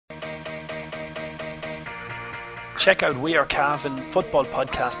Check out We Are Cavan football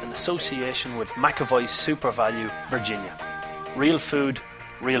podcast in association with McAvoy's Super Value, Virginia. Real food,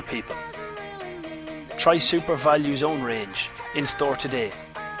 real people. Try Super Value's own range, in store today.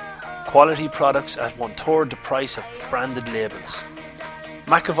 Quality products at 1/3 the price of branded labels.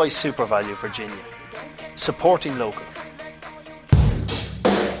 McAvoy's Super Value, Virginia. Supporting local.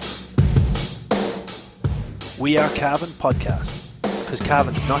 We Are Cavan podcast, because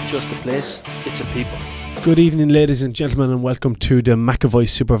Cavan's not just a place, it's a people. Good evening, ladies and gentlemen, and welcome to the McAvoy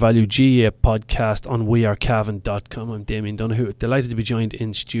Super Value GA podcast on wearecavan.com. I'm Damien Donoghue, delighted to be joined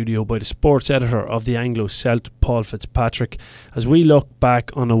in studio by the sports editor of the Anglo-Celt, Paul Fitzpatrick, as we look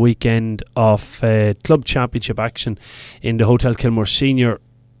back on a weekend of club championship action in the Hotel Kilmore Senior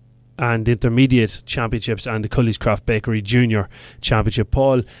and Intermediate Championships and the Cully's Craft Bakery Junior Championship.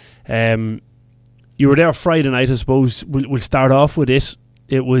 Paul, you were there Friday night, I suppose. We'll start off with it.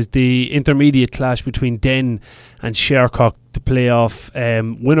 It was the intermediate clash between Den and Shercock, the playoff.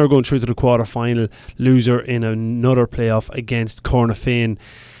 Winner going through to the quarter-final, loser in another playoff against Cornafane.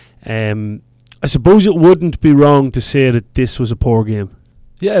 I suppose it wouldn't be wrong to say that this was a poor game.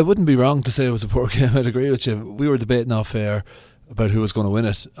 Yeah, it wouldn't be wrong to say it was a poor game. I'd agree with you. We were debating off air about who was going to win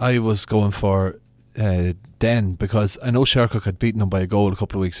it. I was going for Den, because I know Shercock had beaten them by a goal a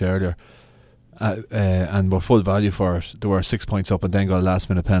couple of weeks earlier. And were full value for it. They were 6 points up and then got a last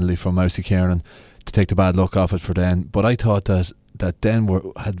minute penalty from Mousy Kieran to take the bad luck off it for Den. But I thought that Den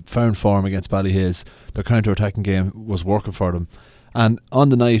had found form against Ballyhaise. Their counter-attacking game was working for them. And on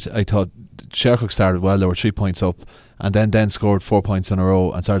the night, I thought Shercock started well. They were 3 points up, and then Den scored 4 points in a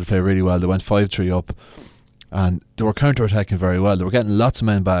row and started to play really well. They went 5-3 up, and they were counter-attacking very well. They were getting lots of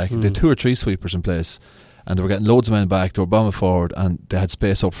men back. They had 2 or 3 sweepers in place, and they were getting loads of men back. They were bombing forward, and they had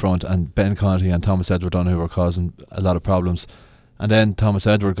space up front, and Ben Connolly and Thomas Edward Donoghue were causing a lot of problems. And then Thomas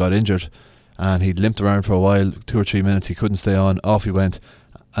Edward got injured, and he limped around for a while, 2 or 3 minutes. He couldn't stay on, off he went,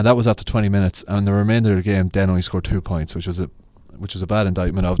 and that was after 20 minutes. And the remainder of the game, Den only scored 2 points, which was a bad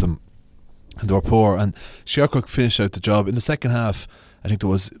indictment of them, and they were poor. And Shercock finished out the job in the second half. I think there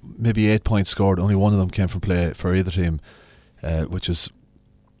was maybe 8 points scored. Only one of them came from play for either team, which is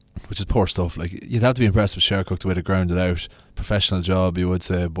poor stuff. Like, you'd have to be impressed with Shercock the way they grounded out. Professional job, you would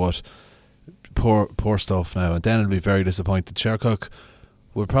say, but poor stuff now. And then it'll be very disappointed. Shercock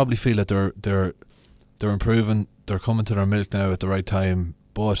will probably feel that they're improving. They're coming to their milk now at the right time,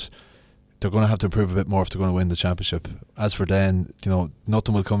 but they're going to have to improve a bit more if they're going to win the championship. As for Den,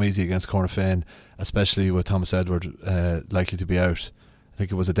 nothing will come easy against Cornafane, especially with Thomas Edward likely to be out. I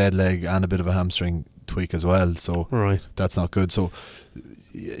think it was a dead leg and a bit of a hamstring tweak as well, so right. That's not good. So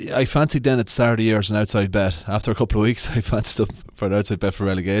I fancied Den at the start of the year as an outside bet. After a couple of weeks, I fancied them for an outside bet for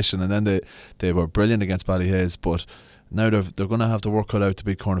relegation, and then they were brilliant against Ballyhaise, but now they're going to have to work cut out to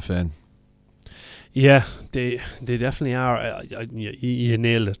beat Cornafane. Yeah, they definitely are. You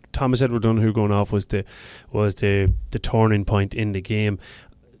nailed it. Thomas Edward Donoghue going off was the turning point in the game.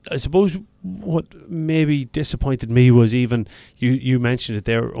 I suppose what maybe disappointed me was, even you mentioned it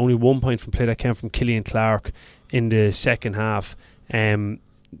there, only 1 point from play that came from Killian Clark in the second half. And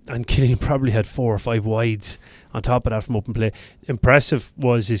Killian probably had 4 or 5 wides on top of that from open play. Impressive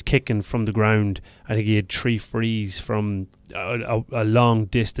was his kicking from the ground. I think he had 3 frees from a long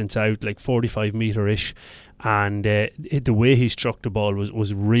distance out, like 45 metre-ish. And the way he struck the ball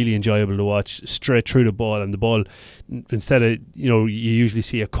was really enjoyable to watch, straight through the ball. And the ball, instead of, you usually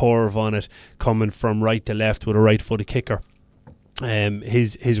see a curve on it coming from right to left with a right-footed kicker.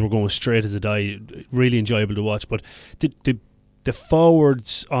 His were going straight as a die. Really enjoyable to watch. But the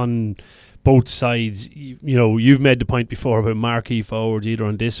forwards on both sides, you've made the point before about marquee forwards, either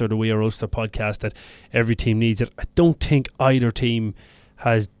on this or the We Are Ulster podcast, that every team needs it. I don't think either team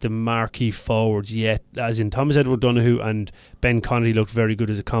has the marquee forwards yet, as in Thomas Edward Donoghue and Ben Connolly looked very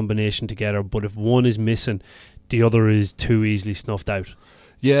good as a combination together, but if one is missing, the other is too easily snuffed out.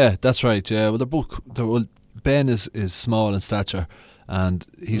 Yeah, that's right. Yeah, well, Ben is small in stature, and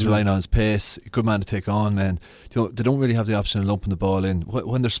he's relying on his pace. A good man to take on, and they don't really have the option of lumping the ball in.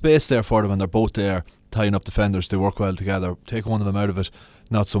 When there's space there for them and they're both there tying up defenders, they work well together. Take one of them out of it,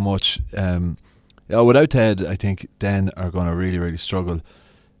 not so much. Without Ted, I think Den are going to really, really struggle.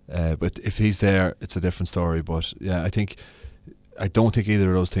 But if he's there, it's a different story. But yeah, I think I don't think either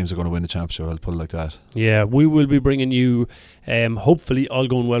of those teams are going to win the championship. I'll put it like that. Yeah, we will be bringing you, hopefully all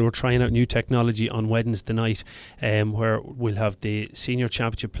going well, we're trying out new technology on Wednesday night, where we'll have the senior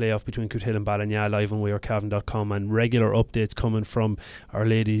championship playoff between Coothill and Ballina live on wearecavan.com, and regular updates coming from Our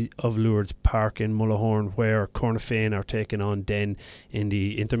Lady of Lourdes Park in Mullahoran, where Cornafane are taking on Den in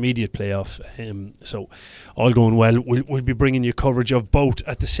the intermediate playoff. So all going well, we'll be bringing you coverage of both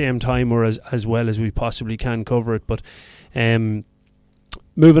at the same time, or as well as we possibly can cover it. But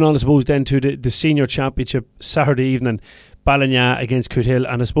moving on, I suppose, then to the senior championship Saturday evening, Ballina against Coothill.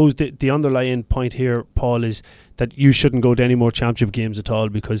 And I suppose the underlying point here, Paul, is that you shouldn't go to any more championship games at all,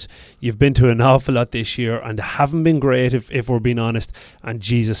 because you've been to an awful lot this year and they haven't been great, if we're being honest. And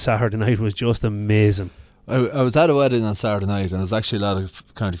Jesus, Saturday night was just amazing. I was at a wedding on Saturday night, and there was actually a lot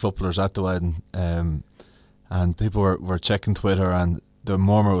of county footballers at the wedding, and people were checking Twitter, and the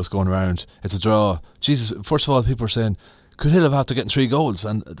murmur was going around, it's a draw. Jesus, first of all, people were saying Coothill have after getting 3 goals,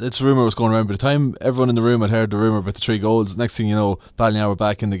 and this rumour was going around. By the time everyone in the room had heard the rumour about the 3 goals, next thing you know, Ballina were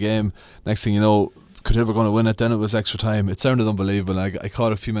back in the game. Next thing you know, Coothill were going to win it. Then it was extra time. It sounded unbelievable. I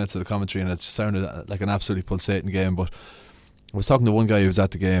caught a few minutes of the commentary, and it just sounded like an absolutely pulsating game. But I was talking to one guy who was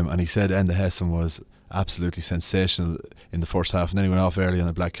at the game, and he said Enda Hessen was absolutely sensational in the first half, and then he went off early on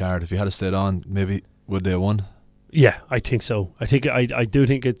a black card. If he had stayed on, maybe would they have won? Yeah, I think so. I do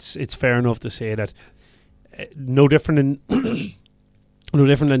think it's fair enough to say that no different than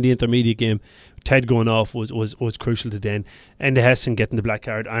the intermediate game. Ted going off was crucial to Den. And the Hessen getting the black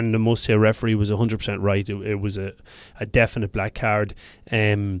card, and I must say referee was 100% right. It was a definite black card.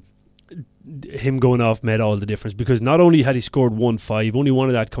 Him going off made all the difference, because not only had he scored 1-5, only one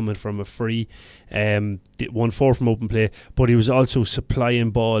of that coming from a free, 1-4 from open play, but he was also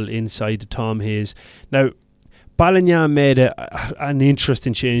supplying ball inside to Tom Hayes. Now, Ballina made an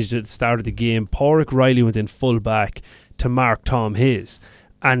interesting change at the start of the game. Pádraig Riley went in full back to mark Tom Hayes,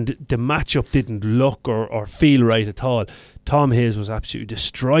 and the matchup didn't look or feel right at all. Tom Hayes was absolutely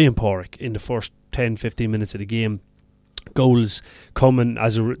destroying Pádraig in the first 10-15 minutes of the game. Goals coming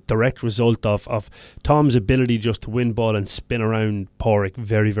as a direct result of Tom's ability just to win ball and spin around Pádraig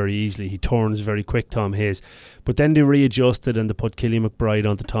very, very easily. He turns very quick, Tom Hayes. But then they readjusted and they put Killian McBride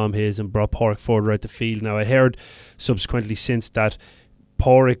onto Tom Hayes and brought Pádraig further out the field. Now, I heard subsequently since that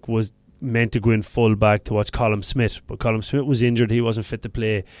Pádraig was meant to go in full back to watch Colm Smith, but Colm Smith was injured. He wasn't fit to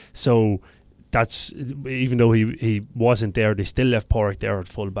play. So that's, even though he wasn't there, they still left Pádraig there at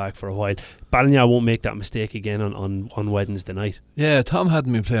full back for a while. Ballina won't make that mistake again on Wednesday night. Yeah, Tom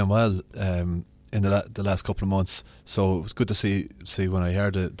hadn't been playing well in the last couple of months, so it was good to see when I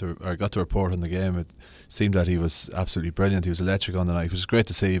heard I got the report on the game. It seemed that he was absolutely brilliant. He was electric on the night, which is great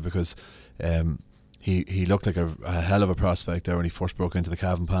to see, because he looked like a hell of a prospect there when he first broke into the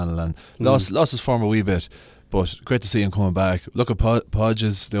Cavan panel, and lost his form a wee bit. But great to see him coming back. Look at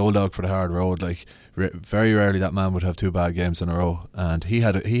Podges, the old dog for the hard road. Like very rarely that man would have 2 bad games in a row, and he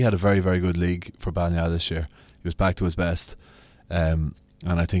had a very, very good league for Ballina this year. He was back to his best, and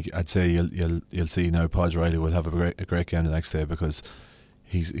I think I'd say you'll see now Pádraig Riley will have a great game the next day, because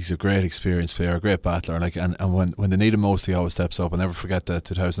he's a great experienced player, a great battler, and when they need him most, he always steps up. I'll never forget the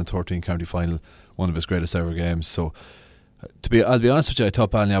 2013 county final, one of his greatest ever games. So I'll be honest with you, I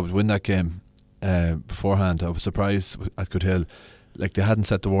thought Ballina would win that game. Beforehand, I was surprised at Coothill. Like, they hadn't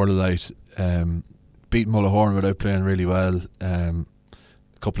set the world alight. Beat Mullahoran without playing really well. A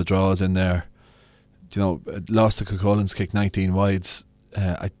couple of draws in there. Lost to Cucullins, kicked 19 wides.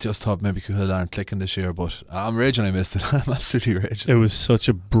 I just thought maybe Coothill aren't clicking this year, but I'm raging I missed it. I'm absolutely raging. It was such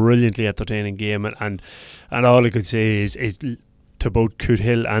a brilliantly entertaining game, and all I could say is to both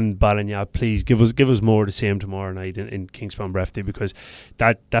Coothill and Ballina, please give us more of the same tomorrow night in Kingspan Brefty, because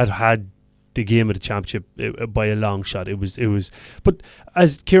that had the game of the championship by a long shot. It was. But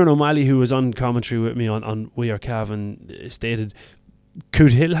as Kieran O'Malley, who was on commentary with me on We Are Cavan, stated,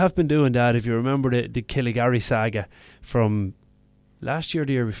 Coothill have been doing that. If you remember the Killigarry saga from last year,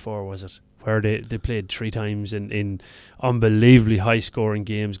 the year before, was it, where they played 3 times in unbelievably high scoring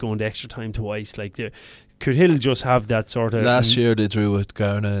games, going to extra time twice. Like, Coothill just have that sort of. Last year they drew with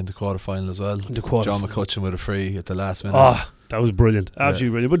Garna in the quarter final as well. John McCutcheon with a free at the last minute. That was brilliant,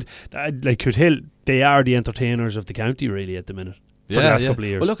 absolutely brilliant. But like Coothill, they are the entertainers of the county really at the minute for the last couple of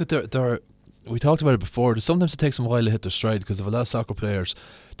years. Well, look at we talked about it before. Sometimes it takes them a while to hit their stride, because of a lot of soccer players.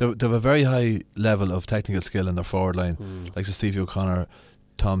 They have a very high level of technical skill in their forward line, like Stevie O'Connor,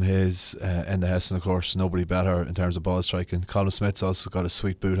 Tom Hayes, Enda Hessen, of course, nobody better in terms of ball striking. Colm Smith's also got a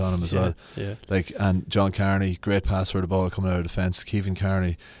sweet boot on him as well. Yeah. And John Carney, great passer of the ball coming out of the fence. Kevin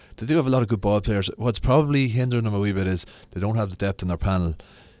Carney. They do have a lot of good ball players. What's probably hindering them a wee bit is they don't have the depth in their panel.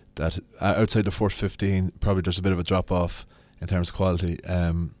 That outside the first 15, probably there's a bit of a drop off in terms of quality.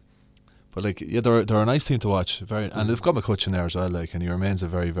 But like, yeah, they're a nice team to watch. And they've got McCutcheon there as well. Like, and he remains a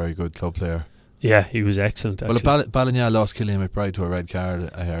very, very good club player. Yeah, he was excellent. Well, Ballinya lost Killian McBride to a red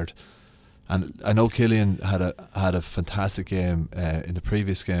card, I heard, and I know Killian had a fantastic game in the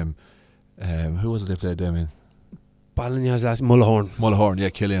previous game. Who was it they played, Damien? Ballinya's last Mullahoran. Yeah,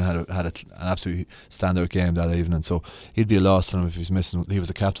 Killian had an absolutely standout game that evening, so he'd be a loss to him if he's missing. He was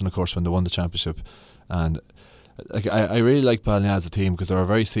the captain, of course, when they won the championship, and like I really like Ballinya as a team because they're a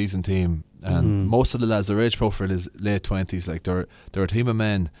very seasoned team, and most of the lads, their age profile is late 20s. Like they're a team of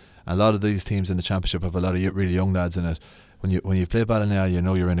men. A lot of these teams in the championship have a lot of really young lads in it. When you play Ballinya, you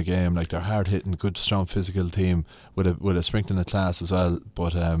know you're in a game. Like they're hard hitting, good, strong, physical team with a sprinkling of class as well.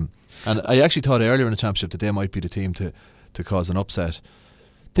 But and I actually thought earlier in the championship that they might be the team to cause an upset.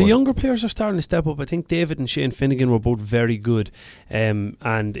 The younger players are starting to step up. I think David and Shane Finnegan were both very good, and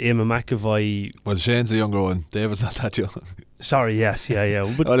Eamon McAvoy. Well, Shane's a younger one. David's not that young. Sorry, yes,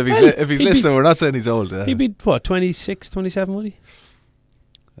 yeah. But well, if he's listening, we're not saying he's old. He'd be what, 26, 27, would he?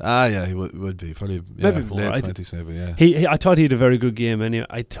 Yeah, he would be probably maybe more, late 20s, maybe. Yeah, he I thought he had a very good game. Anyway,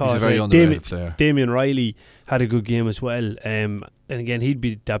 I thought he's a very underrated player. Damien Riley had a good game as well. And again, he'd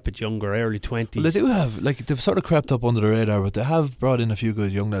be that bit younger, early 20s. Well, they do have, like, they've sort of crept up under the radar, but they have brought in a few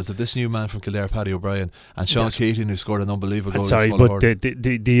good young lads. Like this new man from Kildare, Paddy O'Brien, and Sean Keating, who scored an unbelievable goal. Sorry, but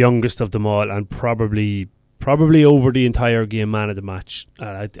the youngest of them all, and probably over the entire game, man of the match.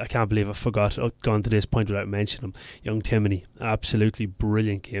 I can't believe I forgot. I've gone to this point without mentioning him. Young Timoney, absolutely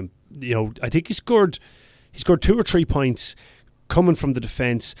brilliant game. You know, I think he scored 2 or 3 points coming from the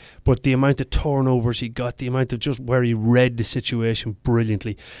defence, but the amount of turnovers he got, the amount of just where he read the situation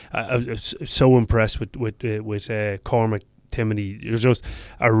brilliantly. I was so impressed with Cormac Timoney. He was just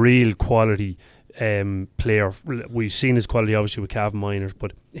a real quality player. We've seen his quality obviously with Cavan Miners,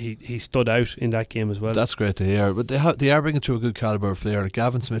 but he stood out in that game as well. That's great to hear. But they are bringing through a good calibre of player.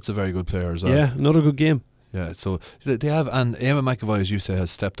 Gavin Smith's a very good player as well. Yeah, another good game. Yeah, so they have, and Eamon McAvoy, as you say, has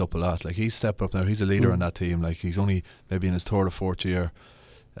stepped up a lot. Like, he's stepped up now. He's a leader on that team. Like, he's only maybe in his 3rd or 4th year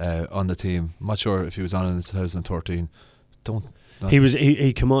on the team. I'm not sure if he was on in 2013.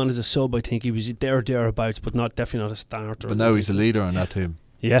 He came on as a sub. I think he was thereabouts, but definitely not a starter. But now he's a leader on that team.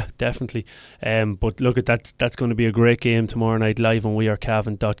 Yeah, definitely. But look at that. That's going to be a great game tomorrow night live on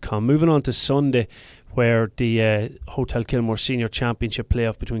wearecavan.com. Moving on to Sunday, where the Hotel Kilmore Senior Championship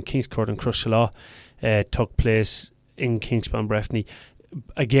playoff between Kingscourt and Crushlaw took place in Kingspan Breffni.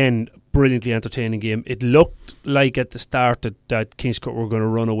 Again, brilliantly entertaining game. It looked like at the start that Kingscourt were going to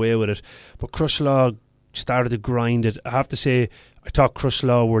run away with it, but Crushlaw started to grind it. I have to say, I thought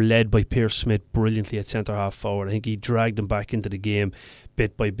Crushlaw were led by Pierce Smith brilliantly at centre half forward. I think he dragged them back into the game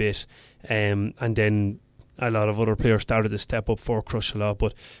bit by bit, and then a lot of other players started to step up for Crushlaw.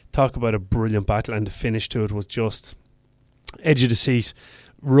 But talk about a brilliant battle, and the finish to it was just edge of the seat,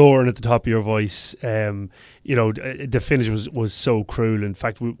 roaring at the top of your voice. You know, the finish was so cruel. In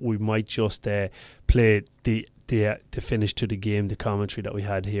fact, we might just play the finish to the game, the commentary that we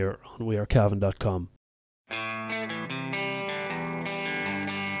had here on wearecavan.com.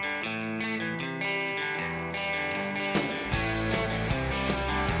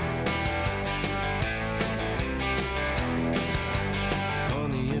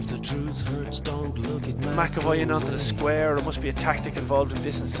 McAvoy in onto the square. There must be a tactic involved in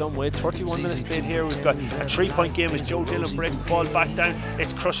this in some way. 31 minutes played here. We've got a 3-point game as Joe Dillon breaks the ball back down.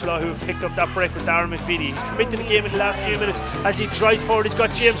 It's Crushlaw who have picked up that break with Darren McVitie. He's committed to the game in the last few minutes as he drives forward. He's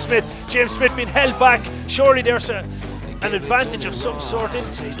got James Smith being held back. Surely there's an advantage of some sort in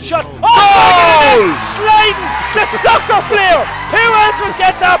shot. Oh! Sliding, the soccer player. Who else would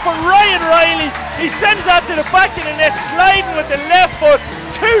get that but Ryan Riley? He sends that to the back of the net, sliding with the left foot.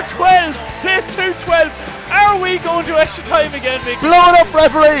 2-12, plays 2-12. Are we going to extra time again, Mick? Blow it up,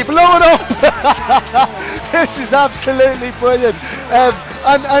 referee, blow it up. This is absolutely brilliant.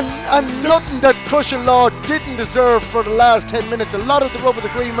 And nothing that Crushlaw didn't deserve for the last 10 minutes. A lot of the rub of the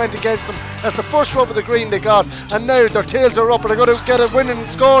green went against them. That's the first rub of the green they got, and now their tails are up and they're going to get a winning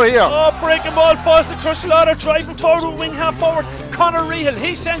score here. Oh, breaking ball fast to Crushlaw. They're driving forward with wing half forward. Connor Rehill,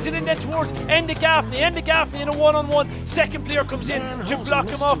 he sends it in then towards Enda Gaffney. Enda Gaffney in a one-on-one. Second player comes in to block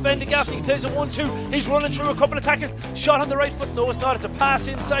him off. Enda Gaffney plays a 1-2. He's running through a couple of tackles. Shot on the right foot. No, it's not. It's a pass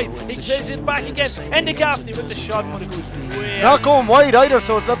inside. He plays it back again. Enda Gaffney with the shot, but it goes way. It's not going wide either,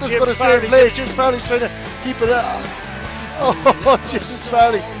 so it's not just going to stay in play. James Farley's trying to keep it up. Oh, James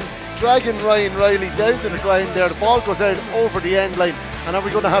Farley dragging Ryan Riley down to the ground there. The ball goes out over the end line. And are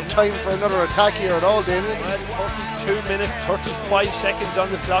we going to have time for another attack here at all, David? Well, 32 minutes, 35 seconds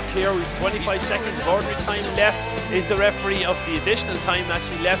on the clock here. We've 25 seconds of ordinary time left. Is the referee of the additional time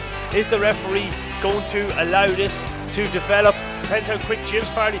actually left? Is the referee going to allow this to develop? Depends how quick James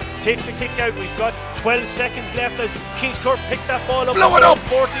Farley takes the kick out. We've got 12 seconds left as Kings Court pick that ball up. Blow it up!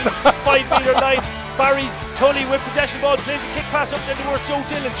 45 metre line. Barry Tully with possession ball, plays a kick pass up then towards Joe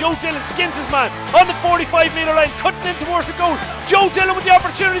Dillon. Joe Dillon skins his man on the 45 metre line, cutting in towards the goal. Joe Dillon with the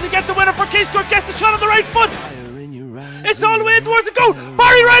opportunity to get the winner for Kings Court, gets the shot on the right foot. It's all the way in towards the goal.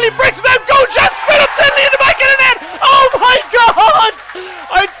 Barry Riley breaks it out. Goal chance. Philip Tinley in the back of the net. Oh my God!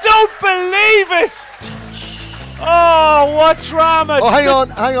 I don't believe it. Oh, what drama! Oh, hang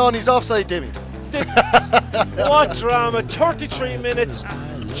on, he's offside, Damien. What drama! 33 minutes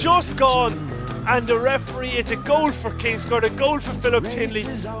just gone. And the referee, it's a goal for Kings Court, a goal for Philip Tinley.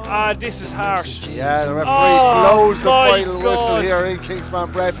 This is harsh. Yeah, the referee blows the final whistle here in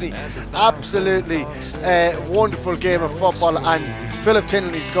Kingspan Breffni. Absolutely wonderful game of football, and Philip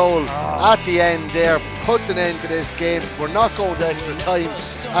Tinley's goal at the end there puts an end to this game. We're not going to extra time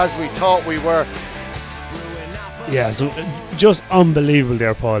as we thought we were. Yeah, so just unbelievable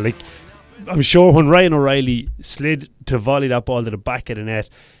there, Paul. Like, I'm sure when Ryan O'Reilly slid to volley that ball to the back of the net,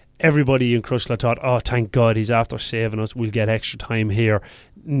 everybody in Crutchlow thought, oh, thank God he's after saving us, we'll get extra time here.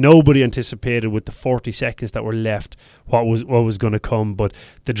 Nobody anticipated with the 40 seconds that were left what was going to come, but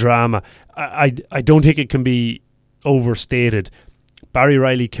the drama, I don't think it can be overstated. Barry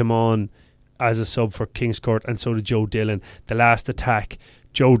Riley came on as a sub for Kings Court, and so did Joe Dillon. The last attack,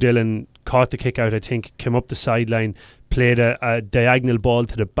 Joe Dillon caught the kick out, I think, came up the sideline, played a diagonal ball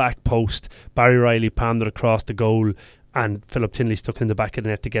to the back post. Barry Riley palmed it across the goal, and Philip Tinley stuck in the back of the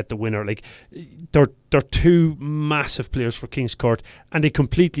net to get the winner. Like, they're two massive players for Kings Court, and they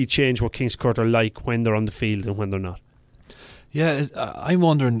completely change what Kings Court are like when they're on the field and when they're not. Yeah, I'm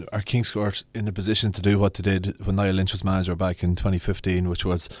wondering, are Kings Court in a position to do what they did when Niall Lynch was manager back in 2015, which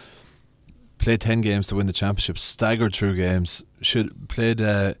was play 10 games to win the championship, staggered through games, played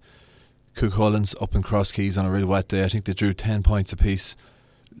Cook Hullins up in Cross Keys on a really wet day. I think they drew 10 points apiece.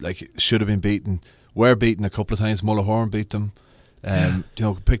 Like, should have been beaten. Were beaten a couple of times. Mullahoran beat them.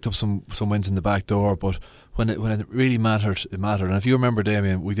 Picked up some wins in the back door, but when it really mattered, it mattered. And if you remember,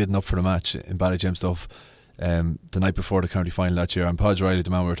 Damien, we did an up for the match in Ballygymstuff the night before the county final that year, and Podge Riley, the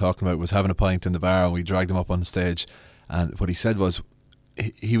man we were talking about, was having a pint in the bar, and we dragged him up on the stage, and what he said was,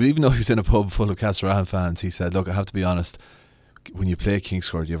 he even though he was in a pub full of Castlerahan fans, he said, look, I have to be honest, when you play Kings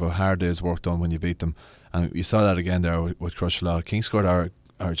Court, you have a hard day's work done when you beat them. And you saw that again there with Crutchlow. Kings Court are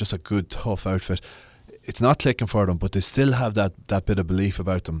just a good, tough outfit. It's not clicking for them, but they still have that bit of belief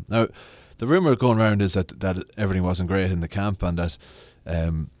about them. Now, the rumour going around is that everything wasn't great in the camp, and that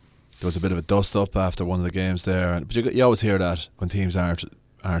there was a bit of a dust up after one of the games there. But you always hear that when teams aren't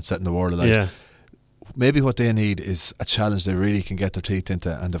setting the world alight. Yeah. Maybe what they need is a challenge they really can get their teeth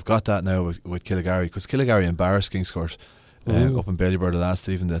into, and they've got that now with Killigarry, because Killigarry embarrassed Kings Court up in Ballybor the last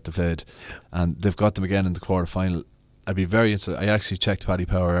even that they played, and they've got them again in the quarter final. I'd be very interested. I actually checked Paddy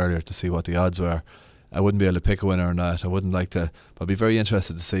Power earlier to see what the odds were. I wouldn't be able to pick a winner or not. I wouldn't like to, but I'd be very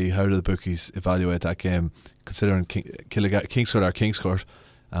interested to see how do the bookies evaluate that game, considering Kings Court are Kings Court,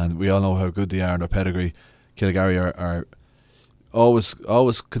 and we all know how good they are in their pedigree. Killigarry are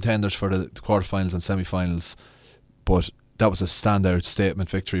always contenders for the quarterfinals and semi-finals, but that was a standout statement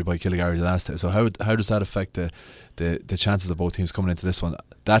victory by Killigarry last day. So how does that affect the chances of both teams coming into this one?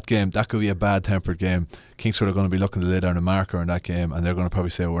 That game, that could be a bad tempered game. Kings Court are going to be looking to lay down a marker in that game, and they're going to probably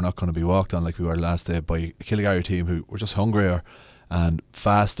say, we're not going to be walked on like we were last day by a Killigarry team who were just hungrier and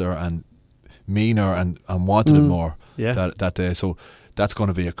faster and meaner and wanted it more that day. So that's going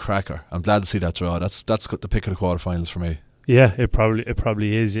to be a cracker. I'm glad to see that draw. That's got the pick of the quarterfinals for me. Yeah, it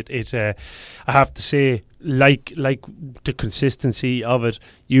probably is. I have to say, like the consistency of it,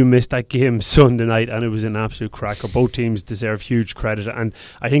 you missed that game Sunday night, and it was an absolute cracker. Both teams deserve huge credit, and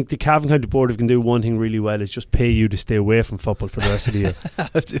I think the Cavan County Board, if can do one thing really well, is just pay you to stay away from football for the rest of the year.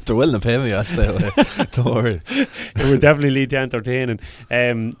 If they're willing to pay me, I'll stay away. Don't worry. It will definitely lead to entertaining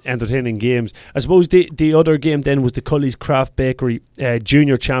games. I suppose the other game then was the Cully's Craft Bakery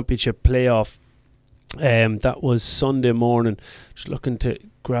Junior Championship playoff. That was Sunday morning. Just looking to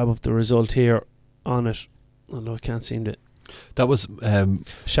grab up the result here on it. Although I can't seem to. That was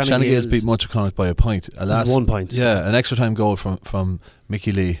Shannon Gales beat Muncher by a point. 1 point. Yeah, an extra time goal from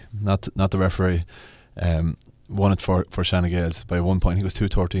Mickey Lee, not the referee. Won it for Shannon Gales by 1 point. I think it was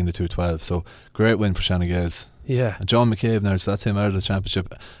 213 to 212. So great win for Shannon Gales. Yeah. And John McCabe now, so that's him out of the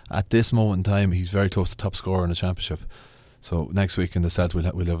championship. At this moment in time, he's very close to top scorer in the championship. So next week in the set we'll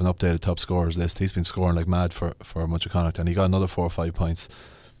have an updated top scorers list. He's been scoring like mad for Much Connacht, and he got another 4 or 5 points.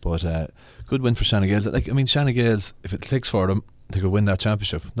 But good win for Shannon Gales. Shannon Gales, if it clicks for them, they could win that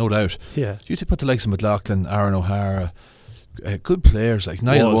championship, no doubt. Yeah. You put the likes of McLaughlin, Aaron O'Hara, good players like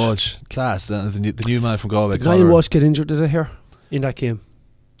Niall Walsh, class, the new man from Galway. Did Niall Walsh get injured, did I hear, in that game?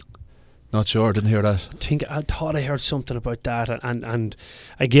 Not sure, didn't hear that. I thought I heard something about that, and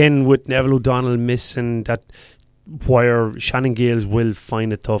again with Neville O'Donnell missing, that where Shannon Gales will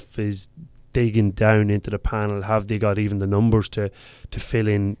find it tough is digging down into the panel. Have they got even the numbers to fill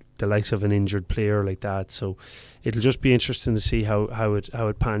in the likes of an injured player like that? So it'll just be interesting to see how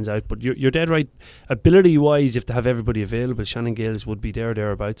it pans out. But you're dead right. Ability wise, if they have everybody available, Shannon Gales would be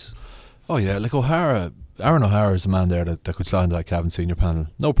thereabouts. Oh yeah, like Aaron O'Hara is a man there that could slide into that Cavan senior panel,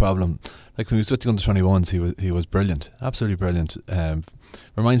 no problem. Like when he was with the under-21s, he was brilliant, absolutely brilliant.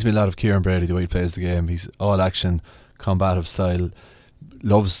 Reminds me a lot of Kieran Brady, the way he plays the game. He's all action, combative style,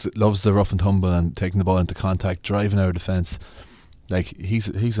 loves the rough and tumble and taking the ball into contact, driving out of defence. Like he's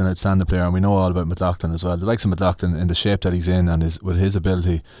an outstanding player, and we know all about McLaughlin as well. The likes of McLaughlin in the shape that he's in and with his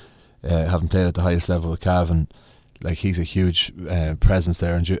ability, having played at the highest level with Cavan, like he's a huge presence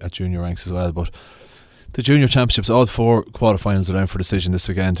there at junior ranks as well. But the junior championships, all 4 quarterfinals are down for decision this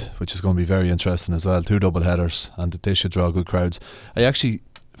weekend, which is going to be very interesting as well. 2 double headers, and they should draw good crowds. I actually,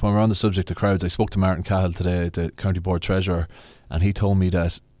 when we're on the subject of crowds, I spoke to Martin Cahill today, the county board treasurer, and he told me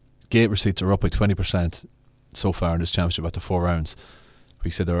that gate receipts are up by 20% so far in this championship after 4 rounds. He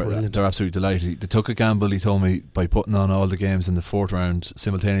said they're absolutely delighted. They took a gamble, he told me, by putting on all the games in the 4th round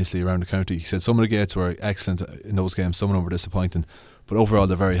simultaneously around the county. He said some of the gates were excellent in those games, some of them were disappointing, but overall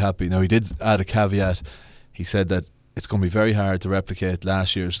they're very happy. Now he did add a caveat. He said that it's going to be very hard to replicate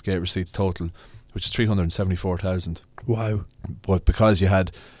last year's gate receipts total, which is 374,000. Wow. But because you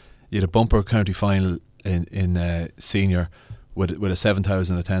had a bumper county final in senior with a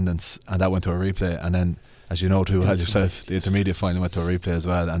 7,000 attendance, and that went to a replay, and then, as you know too, as yourself, the intermediate final went to a replay as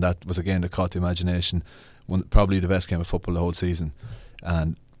well, and that was again that caught the imagination. Probably the best game of football the whole season,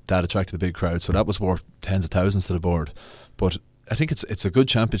 and that attracted the big crowd. So that was worth tens of thousands to the board. But I think it's a good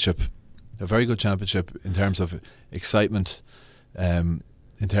championship, a very good championship in terms of excitement, in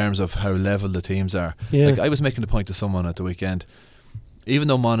terms of how level the teams are. Yeah. Like I was making the point to someone at the weekend, even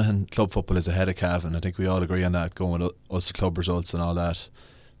though Monaghan club football is ahead of Cavan, I think we all agree on that, going with Ulster club results and all that.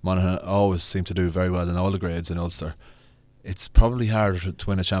 Monaghan always seem to do very well in all the grades in Ulster. It's probably harder to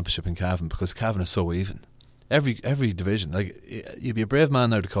win a championship in Cavan because Cavan is so even. Every division, like you'd be a brave man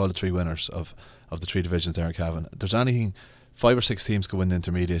now to call the 3 winners of the 3 divisions there in Cavan. If there's anything, 5 or 6 teams could win the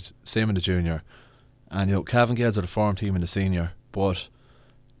intermediate, same in the junior, and Cavan Gales are the form team in the senior. But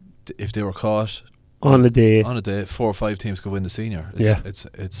if they were caught on a day, 4 or 5 teams could win the senior.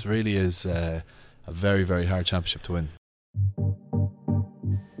 It's really is a very, very hard championship to win.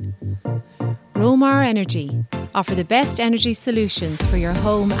 Romar Energy offer the best energy solutions for your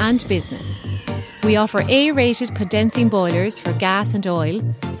home and business. We offer A-rated condensing boilers for gas and oil,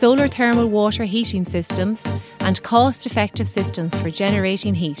 solar thermal water heating systems, and cost-effective systems for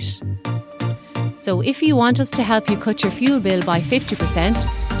generating heat. So if you want us to help you cut your fuel bill by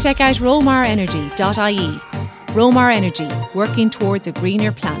 50%, check out romarenergy.ie. Romar Energy, working towards a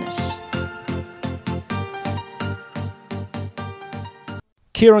greener planet.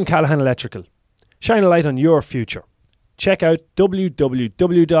 Kieran Callahan Electrical. Shine a light on your future. Check out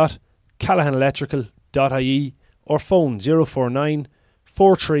www.callaghanelectrical.ie or phone 049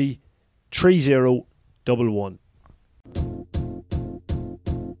 43 3011.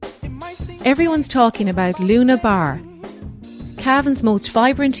 Everyone's talking about Luna Bar, Cavan's most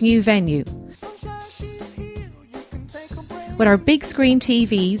vibrant new venue. With our big screen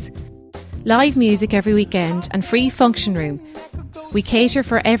TVs, live music every weekend and free function room, we cater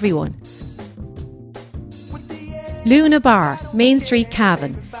for everyone. Luna Bar, Main Street,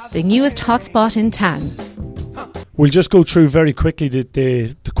 Cavan, the newest hotspot in town. We'll just go through very quickly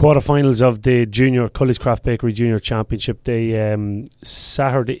the quarterfinals of the Junior Culliscraft Bakery Junior Championship. They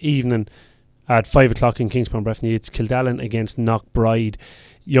Saturday evening at 5 o'clock in Kingspan Breffni. It's Kildallan against Knockbride.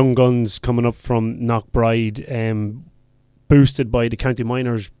 Young guns coming up from Knockbride, boosted by the county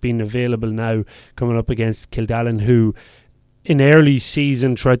minors being available now, coming up against Kildallan, who in early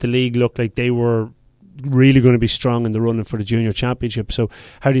season throughout the league looked like they were really going to be strong in the running for the junior championship. So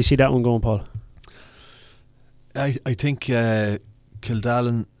how do you see that one going, Paul? I think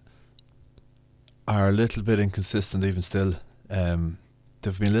Kildallan are a little bit inconsistent even still.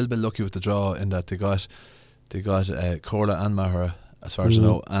 They've been a little bit lucky with the draw in that they got Corla and Mahara, as far as I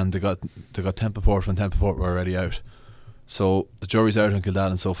know, and they got Templeport when Templeport were already out. So the jury's out on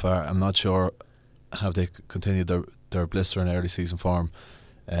Kildallan so far. I'm not sure how they continue their blister in early season form.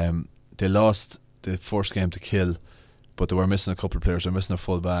 They lost the first game to Kill, but they were missing a couple of players. They were missing their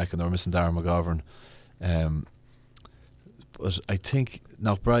full back, and they were missing Darren McGovern. But I think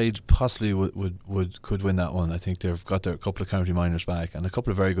Knockbride possibly could win that one. I think they've got their couple of county minors back, and a couple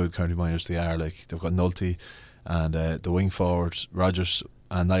of very good county minors they are. Like, they've got Nolte and the wing forward Rogers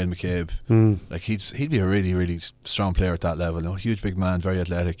and Niall McCabe. Like, he'd be a really, really strong player at that level. You know, huge big man, very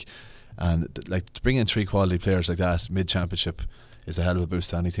athletic, and like, to bring in 3 quality players like that mid-championship is a hell of a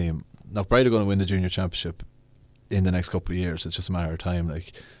boost to any team. Knockbride are going to win the junior championship in the next couple of years. It's just a matter of time.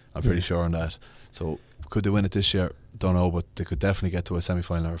 Like, I'm pretty sure on that. So could they win it this year? Don't know, but they could definitely get to a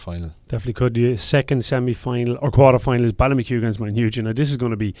semi-final or a final. Definitely could. The second semi-final or quarter-final is Ballymacue against Mount Nugent. Now, this is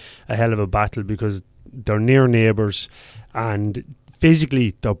going to be a hell of a battle because they're near neighbours, and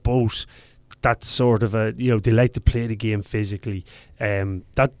physically they're both that sort of a, you know, they like to play the game physically.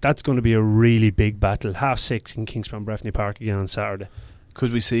 That's going to be a really big battle. 6:30 in Kingspan Breffni Park again on Saturday.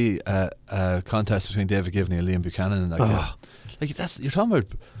 Could we see a contest between David Givney and Liam Buchanan? Like that's, you're talking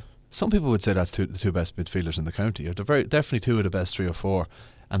about. Some people would say that's the two best midfielders in the county. They're definitely 2 of the best 3 or 4,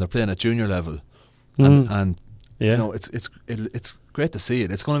 and they're playing at junior level. And you know, it's great to see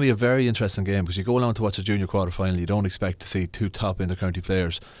it. It's going to be a very interesting game because you go along to watch a junior quarter final, you don't expect to see 2 top inter-county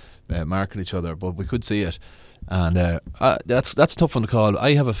players marking each other, but we could see it, and that's a tough one to call.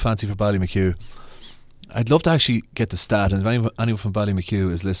 I have a fancy for Ballymacue. I'd love to actually get the stat, and if anyone from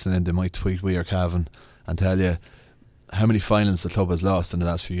Ballymacue is listening, they might tweet we or Cavan and tell you how many finals the club has lost in the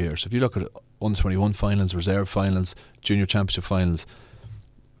last few years. If you look at under 21 finals, reserve finals, junior championship finals,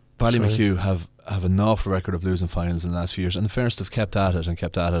 Ballymacue have an awful record of losing finals in the last few years, and in fairness, they've kept at it,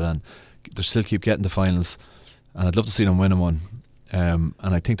 and they still keep getting to finals, and I'd love to see them winning one, and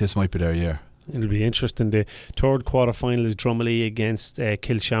I think this might be their year. It'll be interesting. The third quarter final is Drummondley against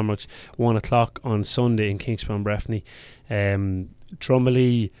Kilshamrocks, 1 o'clock on Sunday in Kingspan Breffni.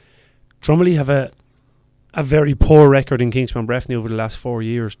 Drummondley have a very poor record in Kingspan Breffni over the last 4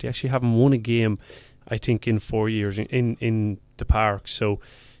 years. They actually haven't won a game, I think, in 4 years in the park. So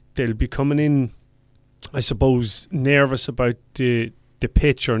they'll be coming in, I suppose, nervous about the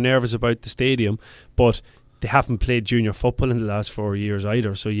pitch or nervous about the stadium, but they haven't played junior football in the last 4 years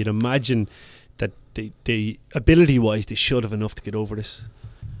either. So you'd imagine that the ability-wise, they should have enough to get over this.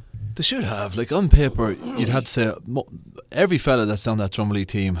 They should have. Like, on paper, you'd have to say every fella that's on that Drummondley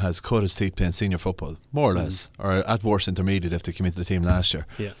team has cut his teeth playing senior football, more or less, or at worst intermediate if they came into the team last year.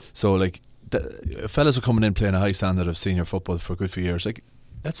 Yeah. So, like, fellas are coming in playing a high standard of senior football for a good few years. Like,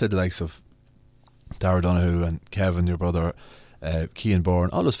 let's say the likes of Dara Donoghue and Kevin, your brother, Cian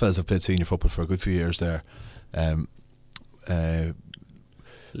Bourne, all those fellas have played senior football for a good few years there.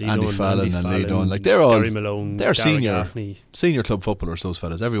 Andy Fallon and Lee Dunn, like, they're all Malone, they're Gaffney. senior club footballers, those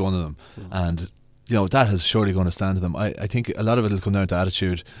fellas, every one of them. And you know, that is surely going to stand to them. I think a lot of it will come down to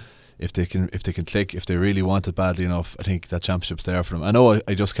attitude. If they can click, if they really want it badly enough, I think that championship's there for them. I know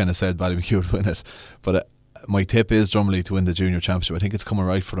I just kind of said Ballymacue would win it, but my tip is Drummondley to win the junior championship. I think it's coming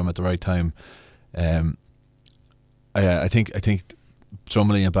right for them at the right time. I think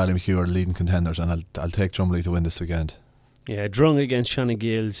Drummondley and Ballymacue are the leading contenders, and I'll take Drummondley to win this weekend. Yeah, Drung against Shannon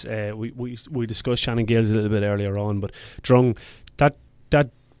Gales. We discussed Shannon Gales a little bit earlier on, but Drung, that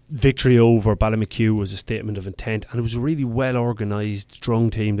victory over Ballymacue was a statement of intent, and it was a really well organised Drung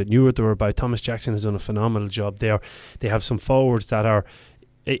team that knew what they were about. Thomas Jackson has done a phenomenal job there. They have some forwards that are,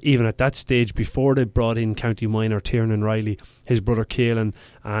 even at that stage, before they brought in County Minor, Tiernan Riley, his brother Caelan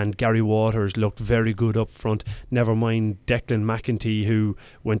and Gary Waters looked very good up front. Never mind Declan McEntee, who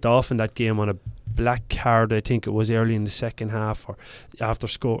went off in that game on a black card. I think it was early in the second half, or after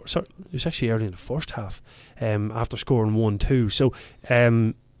score. Sorry, it was actually early in the first half, after scoring 1-2. So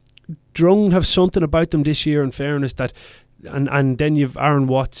Drung have something about them this year, in fairness, that and then you've Aaron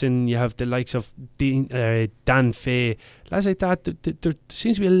Watson, you have the likes of Dan Fay, lads like that. There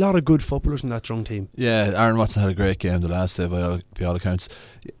seems to be a lot of good footballers in that Drung team. Yeah, Aaron Watson had a great game the last day by all accounts.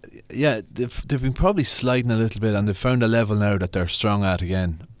 Yeah, they've been probably sliding a little bit, and they've found a level now that they're strong at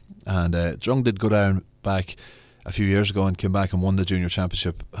again. And Drung did go down back a few years ago and came back and won the junior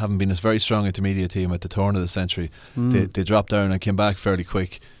championship, having been a very strong intermediate team at the turn of the century. They dropped down and came back fairly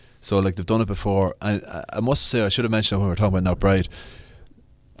quick. So, like, they've done it before. I must say, I should have mentioned when we were talking about Knockbride.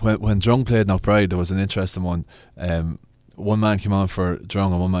 When Drung played Knockbride, there was an interesting one. One man came on for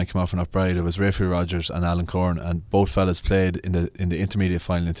Drung and one man came on for Knockbride. It was Rayfield Rogers and Alan Corn, and both fellas played in the intermediate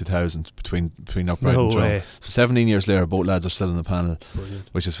final in 2000 between Knockbride and Drung. So 17 years later, both lads are still in the panel. Brilliant.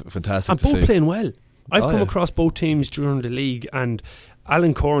 Which is fantastic to see. And both playing well. I've come across both teams during the league, and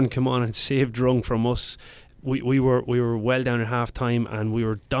Alan Corn came on and saved Drung from us we were well down at half time, and we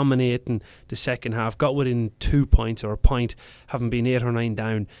were dominating the second half, got within 2 points or a point, having been 8 or 9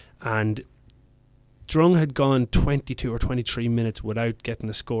 down, and Drung had gone 22 or 23 minutes without getting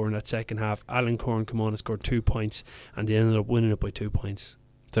a score in that second half. Alan Corn came on and scored 2 points, and they ended up winning it by 2 points.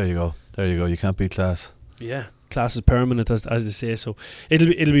 There you go. You can't beat class. Yeah, class is permanent, as they say. So it'll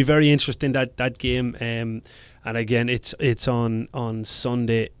be very interesting, that game. And again, it's on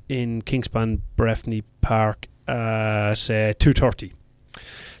Sunday in Kingspan Breffni Park at 2:30.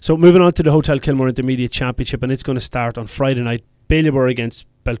 So moving on to the Hotel Kilmore Intermediate Championship, and it's going to start on Friday night. Ballybor against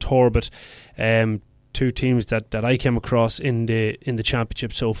Belturbet. Two teams that I came across in the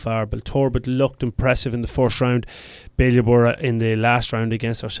championship so far. Belturbet looked impressive in the first round. Ballybor in the last round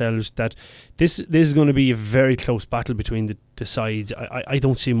against ourselves. That this is going to be a very close battle between the sides. I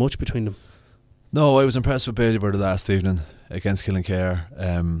don't see much between them. No, I was impressed with Ballybor the last evening against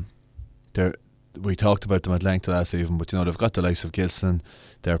Killincare. We talked about them at length last evening, but they've got the likes of Gilson.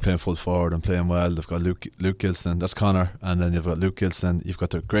 They're playing full forward and playing well. They've got Luke Gilson, that's Connor, and then you've got Luke Gilson. You've got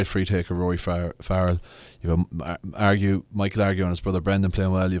the great free taker Rory Farrell. You've got Michael Argue and his brother Brendan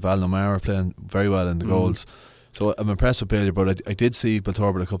playing well. You've Alan O'Mara playing very well in the goals. So I'm impressed with Ballybor, but I did see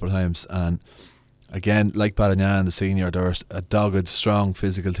Belturbet a couple of times, and again, like Ballinyan, the senior, they're a dogged, strong,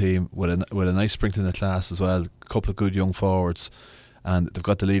 physical team with a nice sprinkling of class as well. A couple of good young forwards, and they've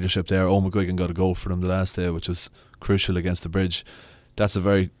got the leadership there. Owen McGuigan got a goal for them the last day, which was crucial against the Bridge. That's a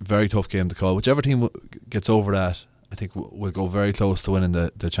very, very tough game to call. Whichever team gets over that, I think will go very close to winning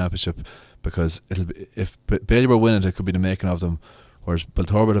the championship, because if Ballybor win it could be the making of them. Whereas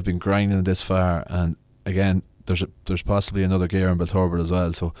Belturbet have been grinding this far, and again, there's possibly another gear in Belturbet as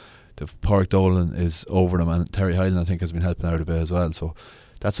well. So the Pádraig Dolan is over them, and Terry Hyland I think has been helping out a bit as well. So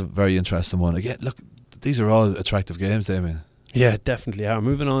that's a very interesting one. Again, look, these are all attractive games, Damien. Yeah, definitely are.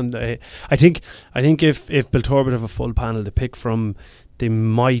 Moving on, I think if Belturbet have a full panel to pick from, they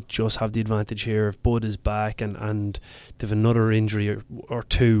might just have the advantage here if Bud is back and they've another injury or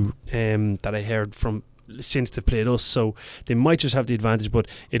two that I heard from since they've played us, so they might just have the advantage, but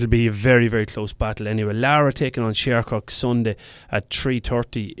it'll be a very, very close battle anyway. Lara taking on Shercock Sunday at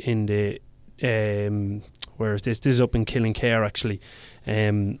 3:30 in the where is this? This is up in Killincare actually,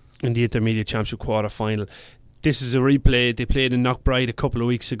 in the Intermediate Championship quarter final. This is a replay. They played in Knockbride a couple of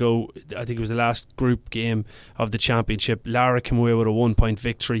weeks ago. I think it was the last group game of the championship. Lara came away with a 1-point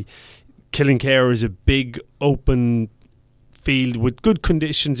victory. Killincare is a big open field with good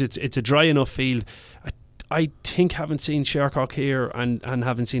conditions. It's a dry enough field. I think, having seen Shercock here and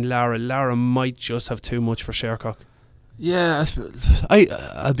having seen Lara might just have too much for Shercock. Yeah,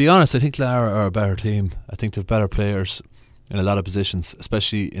 I'll be honest, I think Lara are a better team. I think they've better players in a lot of positions,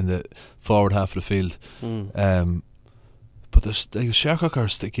 especially in the forward half of the field. But Shercock are a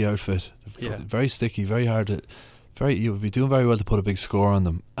sticky outfit. Very sticky, very hard to... You would be doing very well to put a big score on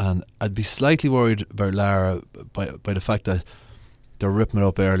them, and I'd be slightly worried about Lara by the fact that they're ripping it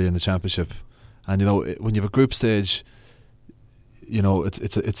up early in the championship. And when you have a group stage,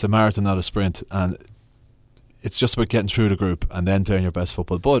 it's a marathon, not a sprint, and it's just about getting through the group and then playing your best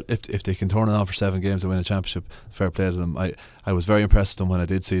football. But if they can turn it on for 7 games and win a championship, fair play to them. I was very impressed with them when I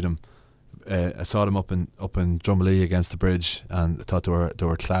did see them. I saw them up in Drumalee against the Bridge, and I thought they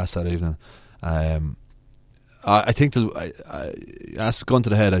were class that evening. I think gun to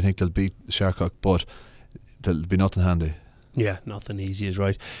the head, I think they'll beat Shercock, but there'll be nothing handy. Yeah, nothing easy is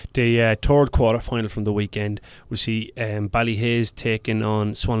right. The third quarter final from the weekend, we see Ballyhaise taking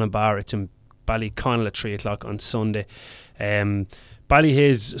on Swannonbar. It's in Ballyconnell at 3 o'clock on Sunday.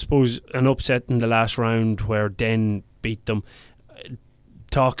 Ballyhaise, I suppose, an upset in the last round where Den beat them.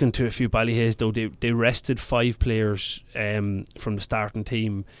 Talking to a few Ballyhaise, though, they rested 5 players from the starting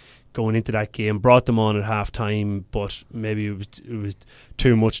team going into that game, brought them on at half time, but maybe it was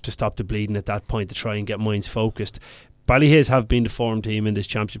too much to stop the bleeding at that point to try and get minds focused. Ballyhaise have been the form team in this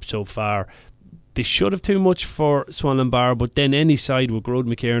championship so far. They should have too much for Swannonbar, but then any side with Grode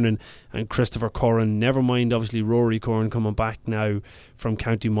McKiernan and Christopher Curran, never mind obviously Rory Curran coming back now from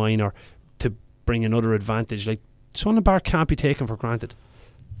County Minor to bring another advantage. Like, Swannonbar can't be taken for granted.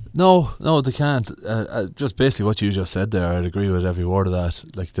 No, they can't. Just basically what you just said there, I'd agree with every word of that.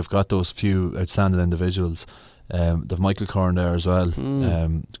 Like, they've got those few outstanding individuals. They've Michael Curran there as well,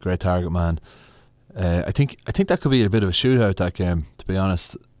 great target man. I think that could be a bit of a shootout, that game, to be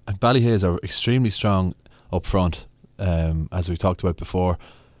honest. And Ballyhaise are extremely strong up front, as we talked about before.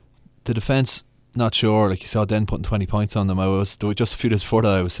 The defence, not sure. Like, you saw Den putting 20 points on them. There was just a few days before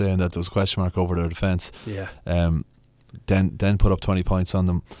that I was saying that there was a question mark over their defence. Yeah. Den put up 20 points on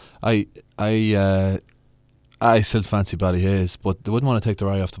them. I still fancy Ballyhaise, but they wouldn't want to take their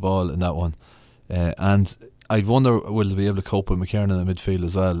eye off the ball in that one. And I'd wonder will they be able to cope with McKiernan in the midfield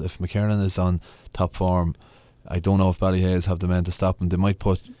as well. If McKiernan is on top form, I don't know if Ballyhales have the men to stop him. They might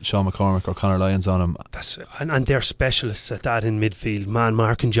put Sean McCormick or Conor Lyons on him. And they're specialists at that in midfield, man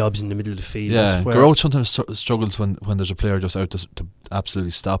marking jobs in the middle of the field. Yeah, Garrote sometimes struggles when there's a player just out to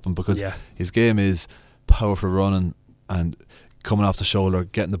absolutely stop him, because his game is powerful running and coming off the shoulder,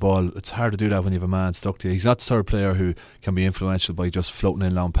 getting the ball. It's hard to do that when you have a man stuck to you. He's not the sort of player who can be influential by just floating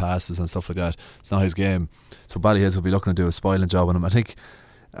in long passes and stuff like that. It's not his game. So Ballyhales will be looking to do a spoiling job on him. I think,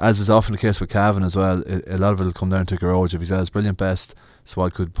 as is often the case with Cavan as well, a lot of it will come down to Garrote. If he's at his brilliant best,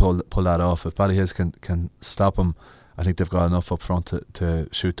 Swad could pull that off. If Ballyhales can stop him, I think they've got enough up front to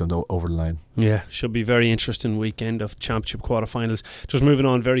shoot them over the line. Yeah, should be very interesting weekend of Championship quarterfinals. Just moving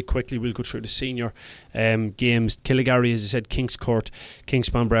on very quickly, we'll go through the senior games. Killigarry, as I said, Kingscourt,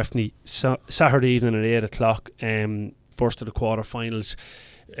 Kingspan Breffni, Saturday evening at 8 o'clock, first of the quarterfinals.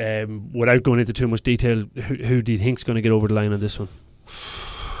 Without going into too much detail, who do you think's going to get over the line on this one?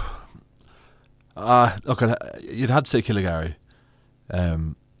 Look, you'd have to say Killigarry.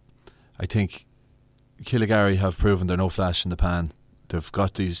 I think Killigarry have proven they're no flash in the pan. They've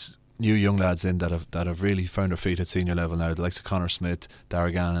got these new young lads in that have really found their feet at senior level now. The likes of Conor Smith,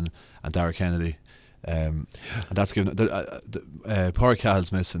 Dara Gannon and Dara Kennedy, and that's given. Pádraig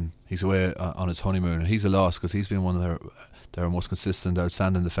Cahill's missing. He's away on his honeymoon, and he's a loss because he's been one of their most consistent,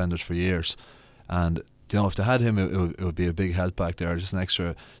 outstanding defenders for years. And if they had him, it would be a big help back there, just an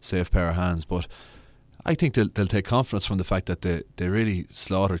extra safe pair of hands. But I think they'll take confidence from the fact that they really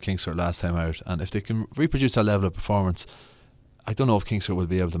slaughtered Kingscourt last time out, and if they can reproduce that level of performance, I don't know if Kingscourt will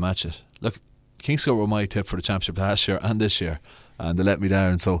be able to match it. Look, Kingscourt were my tip for the championship last year and this year, and they let me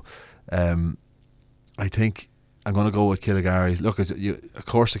down. So I think I'm going to go with Killigarry. Look, of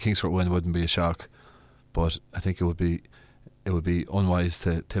course the Kingscourt win wouldn't be a shock, but I think it would be unwise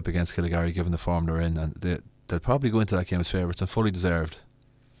to tip against Killigarry given the form they're in, and they'll probably go into that game as favourites and fully deserved.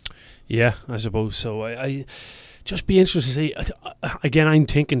 Yeah, I suppose so. I just be interested to see. Again, I'm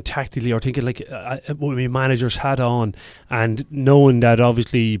thinking tactically, or thinking like what my manager's hat on, and knowing that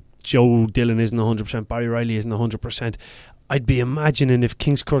obviously Joe Dillon isn't 100%, Barry Riley isn't 100%. I'd be imagining if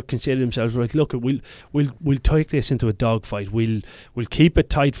Kingscourt consider themselves, right, look, we'll take this into a dogfight. We'll keep it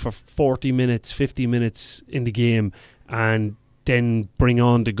tight for 40 minutes, 50 minutes in the game, and then bring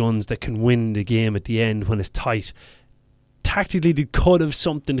on the guns that can win the game at the end when it's tight. Tactically, they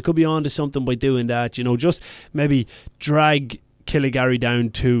could be on to something by doing that, just maybe drag Killigarry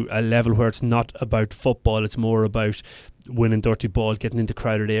down to a level where it's not about football, it's more about winning dirty ball, getting into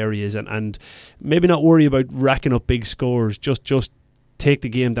crowded areas, and maybe not worry about racking up big scores, just take the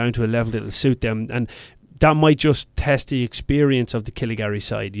game down to a level that'll suit them. And that might just test the experience of the Killigarry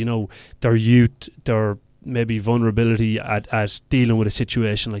side, their youth, their maybe vulnerability at dealing with a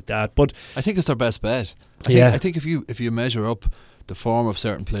situation like that. But I think it's their best bet. I think if you measure up the form of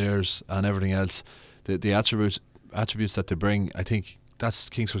certain players and everything else, the attributes that they bring, I think that's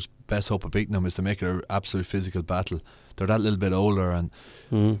Kingscourt's best hope of beating them, is to make it an absolute physical battle. They're that little bit older, and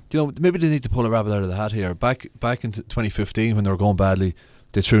maybe they need to pull a rabbit out of the hat here. Back in 2015 when they were going badly,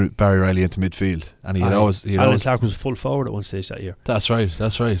 they threw Barry Riley into midfield, and Alan Clark was full forward at one stage that year. That's right.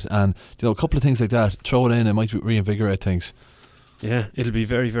 And a couple of things like that, throw it in, it might reinvigorate things. Yeah, it'll be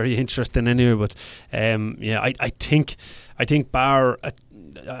very, very interesting anyway. But I think bar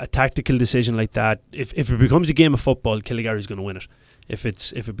a tactical decision like that, if it becomes a game of football, Killigarry's going to win it. If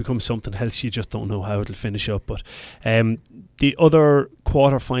it becomes something else, you just don't know how it'll finish up. But the other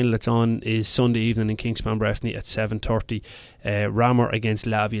quarter final that's on is Sunday evening in Kingspan Breffni at 7:30. Ramor against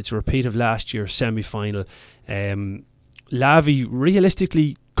Lavey. It's a repeat of last year's semi-final. Lavey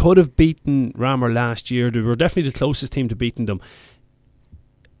realistically could have beaten Ramor last year. They were definitely the closest team to beating them.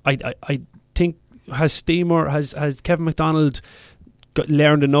 I think has Kevin MacDonald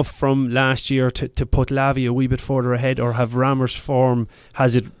learned enough from last year to put Lavey a wee bit further ahead, or have Ramor's form,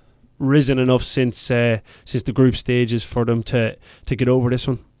 has it risen enough since the group stages for them to get over this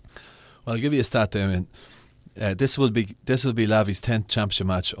one? Well, I'll give you a stat there, man. This will be Lavey's 10th championship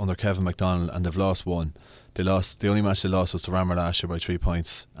match under Kevin MacDonald, and they've lost one. The only match they lost was to Ramor last year by 3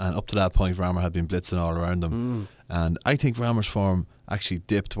 points, and up to that point Ramor had been blitzing all around them. And I think Ramor's form actually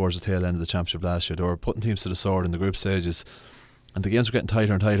dipped towards the tail end of the championship last year. They were putting teams to the sword in the group stages, and the games were getting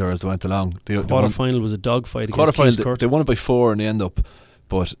tighter and tighter as they went along. The quarter-final was a dogfight against Kingscourt. They won it by 4 in the end up,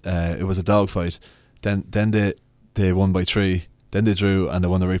 but it was a dogfight. Then they won by 3, then they drew, and they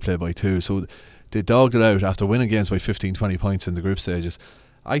won the replay by 2. So they dogged it out after winning games by 15-20 points in the group stages.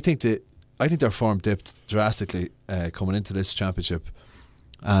 I think their form dipped drastically coming into this championship,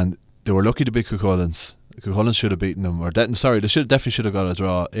 and they were lucky to beat Cucullins. Cullen should have beaten them, or definitely should have got a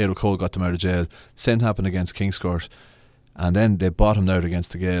draw. Éadó Cole got them out of jail. Same happened against Kingscourt, and then they bottomed out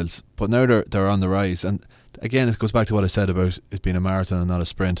against the Gaels. But now they're on the rise, and again it goes back to what I said about it being a marathon and not a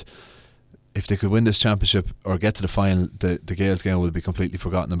sprint. If they could win this championship or get to the final, the Gaels game will be completely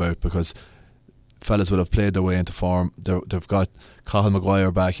forgotten about, because fellas will have played their way into form. They've got Cathal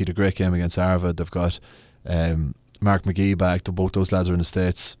Maguire back. He had a great game against Arva. They've got Mark McGee back. Both those lads are in the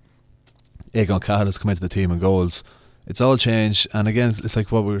States. Aegon Cahill has come into the team in goals. It's all changed, and again it's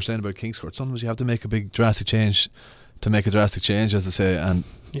like what we were saying about Kingscourt. Sometimes you have to make a big drastic change to make a drastic change, as they say. And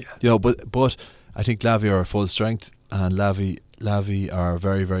but I think Lavey are full strength, and Lavey are a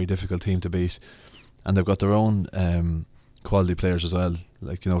very, very difficult team to beat, and they've got their own quality players as well.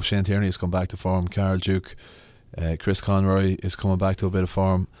 Like, Shane Tierney has come back to form. Carl Duke, Chris Conroy is coming back to a bit of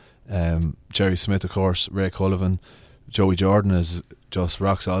form. Jerry Smith, of course, Ray Cullivan, Joey Jordan is just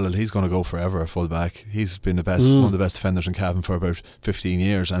rock solid. He's going to go forever at full back. He's been the best, one of the best defenders in Cavan for about 15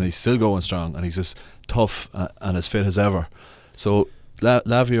 years, and he's still going strong, and he's just tough and as fit as ever. So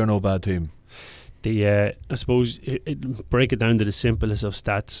Lavey are no bad team. I suppose break it down to the simplest of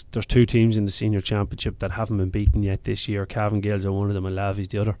stats. There's 2 teams in the senior championship that haven't been beaten yet this year. Cavan Gaels are one of them, and Lavey's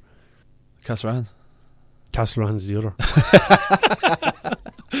the other. Castleran's the other.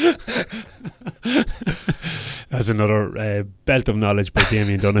 That's another belt of knowledge by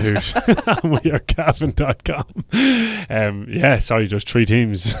Damien Donoghue. And we are Cavan.com. Sorry, just 3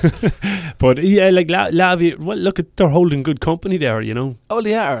 teams. But like Lavey, well, look, they're holding good company there, Oh,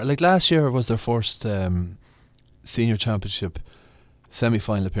 they are. Like last year was their first senior championship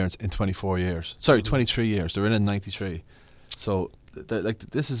semi-final appearance in 24 years. Sorry, 23 years. They were in 93. So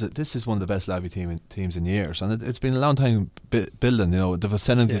this is one of the best Lavey teams in years, and it's been a long time building. They've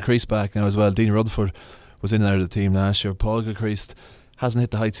sending Gilcrease back now as well. Dean Rutherford was in and out of the team last year. Paul Gilcrease hasn't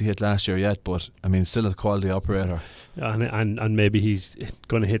hit the heights he hit last year yet, but I mean, still a quality operator. And maybe he's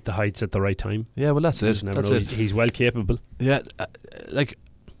going to hit the heights at the right time. Yeah, well, that's it. That's it. He's well capable. Yeah,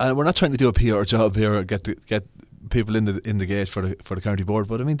 we're not trying to do a PR job here or get people in the gate for the county board,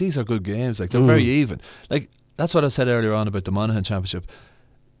 but I mean, these are good games. Like, they're very even. Like, that's what I said earlier on about the Monaghan Championship.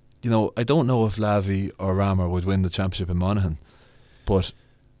 I don't know if Lavey or Ramor would win the championship in Monaghan, but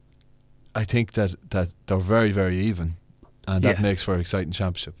I think that they're very, very even, and that makes for an exciting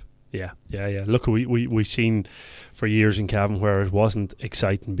championship. Yeah. Look, we seen for years in Cavan where it wasn't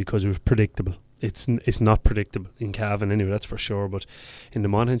exciting because it was predictable. It's not predictable in Cavan anyway, that's for sure. But in the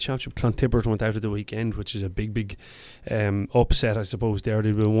Monaghan Championship, Clontibbert went out at the weekend, which is a big upset, I suppose. There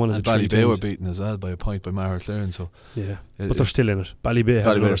they were one of the 3 teams. Ballybay were beaten as well by a point by Maher Clearan. So but they're still in it. Ballybay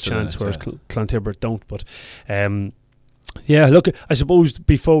have another chance, whereas Clontibbert don't. But look, I suppose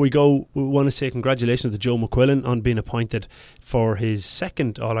before we go, we want to say congratulations to Joe McQuillan on being appointed for his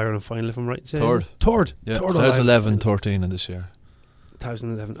 2nd All-Ireland final, if I'm right. Third. Yeah, 2011, 13 in this year.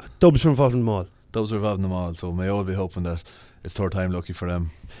 2011. Dubs were involved in them all. So may all be hoping that it's 3rd time lucky for them.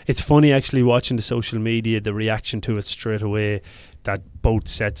 It's funny actually watching the social media, the reaction to it straight away, that both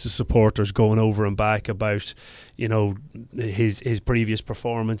sets of supporters going over and back about his previous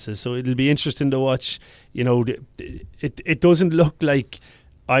performances. So it'll be interesting to watch. It doesn't look like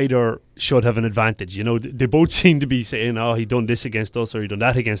either should have an advantage. They both seem to be saying, "Oh, he done this against us or he done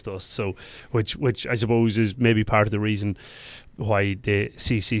that against us." So, which I suppose is maybe part of the reason why the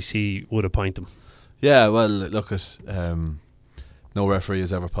CCC would appoint them. Yeah, well, look at no referee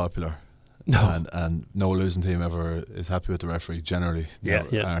is ever popular. No. And no losing team ever is happy with the referee. Generally,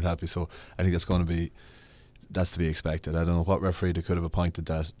 aren't happy. So I think that's to be expected. I don't know what referee they could have appointed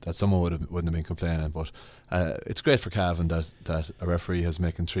that someone wouldn't have been complaining, but it's great for Cavan that a referee has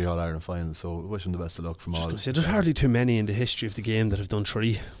making 3 All-Ireland finals. So wish him the best of luck from all. There's hardly too many in the history of the game that have done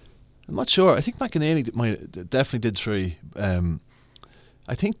 3. I'm not sure. I think McEnany definitely did 3.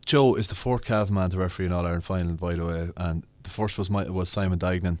 I think Joe is the 4th Cavan man to referee an All-Ireland final, by the way, and the first was Simon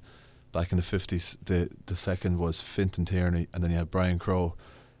Dignan back in the 50s. The second was Fintan Tierney, and then you had Brian Crowe.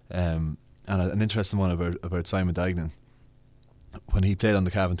 And an interesting one about Simon Dignan. When he played on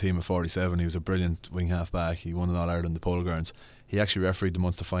the Cavan team at 47, he was a brilliant wing half back. He won an All-Ireland in the Polo Grounds. He actually refereed the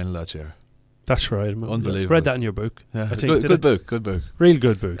Munster final that year. That's right. Unbelievable. Read that in your book. Yeah. I think, good book. Real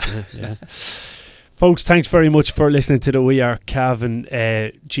good book. Yeah. Folks, thanks very much for listening to the We Are Cavan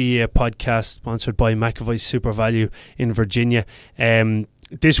GA podcast, sponsored by McAvoy's Super Value in Virginia.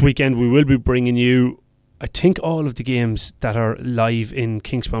 This weekend we will be bringing you, I think, all of the games that are live in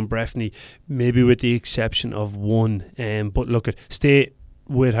Kingspan Breffni, maybe with the exception of one. But look, stay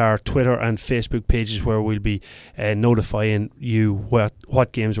with our Twitter and Facebook pages, where we'll be notifying you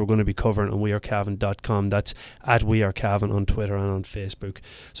what games we're going to be covering on wearecavan.com. That's at wearecavan on Twitter and on Facebook.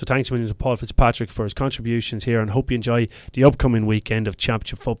 So thanks a million to Paul Fitzpatrick for his contributions here, and hope you enjoy the upcoming weekend of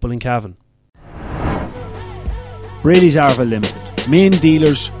Championship football in Cavan. Brady's Arva Limited, main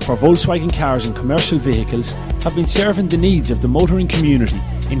dealers for Volkswagen cars and commercial vehicles, have been serving the needs of the motoring community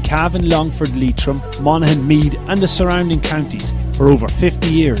in Cavan, Longford, Leitrim, Monaghan, Meath and the surrounding counties for over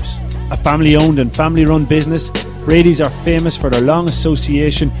 50 years. A family owned and family run business, Brady's are famous for their long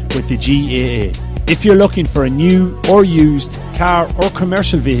association with the GAA. If you're looking for a new or used car or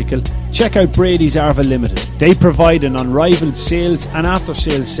commercial vehicle, check out Brady's Arva Limited. They provide an unrivaled sales and after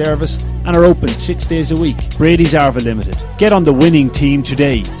sales service and are open 6 days a week. Brady's Arva Limited. Get on the winning team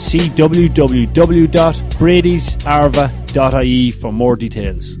today. See www.bradysarva.ie for more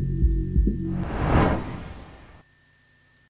details.